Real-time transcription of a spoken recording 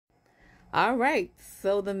All right.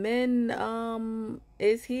 So the men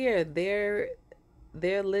is here. Their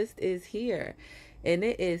list is here. And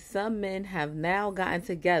it is some men have now gotten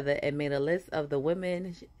together and made a list uh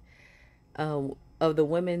of the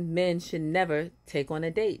women men should never take on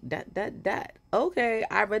a date. That. Okay,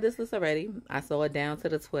 I read this list already. I saw it down to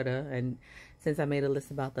the Twitter, and since I made a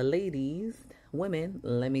list about the ladies, women,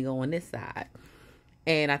 let me go on this side.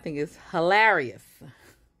 And I think it's hilarious.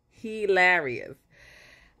 Hilarious.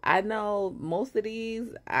 I know most of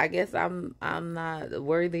these, I guess I'm not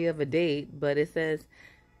worthy of a date, but it says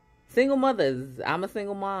single mothers, I'm a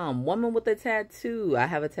single mom. Woman with a tattoo, I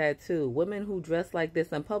have a tattoo. Women who dress like this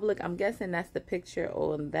in public, I'm guessing that's the picture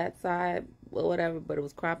on that side or whatever, but it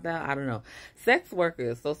was cropped out. I don't know. Sex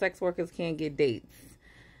workers, so sex workers can't get dates.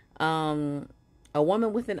 A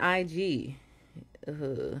woman with an IG.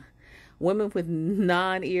 Women with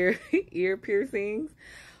non-ear ear piercings.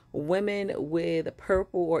 Women with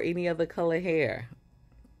purple or any other color hair.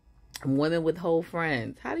 Women with whole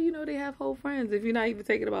friends. How do you know they have whole friends if you're not even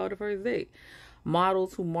taking them out on the first date?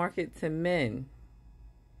 Models who market to men.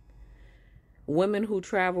 Women who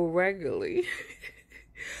travel regularly.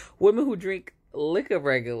 Women who drink liquor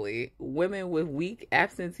regularly. Women with weak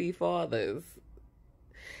absentee fathers.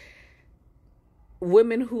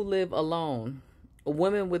 Women who live alone.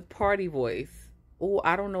 Women with party voice. Oh,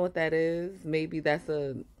 I don't know what that is. Maybe that's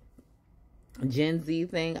a Gen Z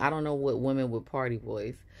thing. I don't know what women with party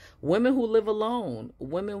voice. Women who live alone.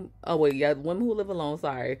 Women, oh wait, yeah, women who live alone,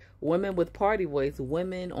 sorry. Women with party voice.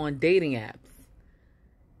 Women on dating apps.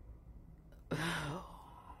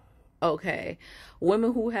 Okay.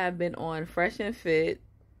 Women who have been on Fresh and Fit.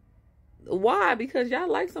 Why? Because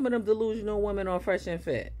y'all like some of them delusional women on Fresh and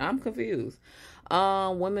Fit. I'm confused.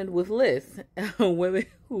 Women with lists. Women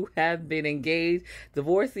who have been engaged,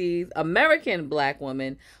 divorcees, American black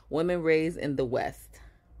women, women raised in the West.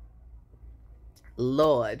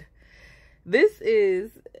 Lord. This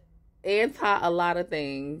is anti a lot of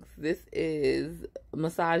things. This is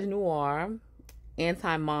misogynoir,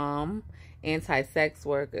 anti-mom, anti-sex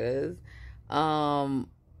workers,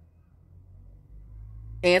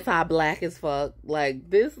 anti-black as fuck. Like,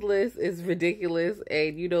 this list is ridiculous,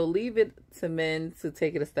 and leave it to men to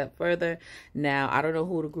take it a step further. Now, I don't know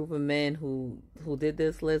who the group of men who did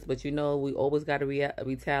this list, but we always got to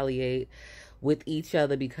retaliate with each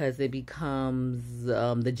other because it becomes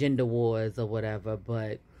the gender wars or whatever.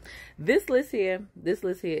 But this list here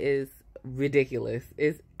is ridiculous.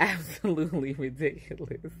 It's absolutely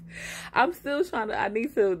ridiculous. I'm still I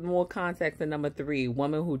need some more context in number 3.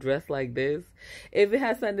 Women who dress like this. If it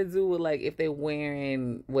has something to do with, like, if they're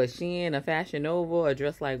wearing, what, Shein or Fashion Nova, or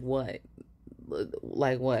dress like what?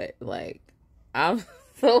 Like what? Like, I'm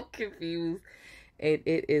so confused. It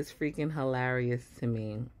is freaking hilarious to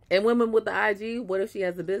me. And women with the IG, what if she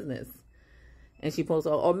has a business? And she posts,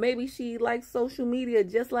 or maybe she likes social media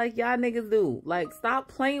just like y'all niggas do. Like, stop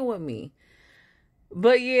playing with me.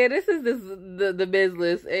 But yeah, this is the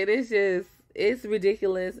business. And it's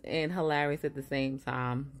ridiculous and hilarious at the same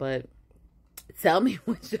time. But tell me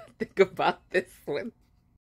what you think about this one.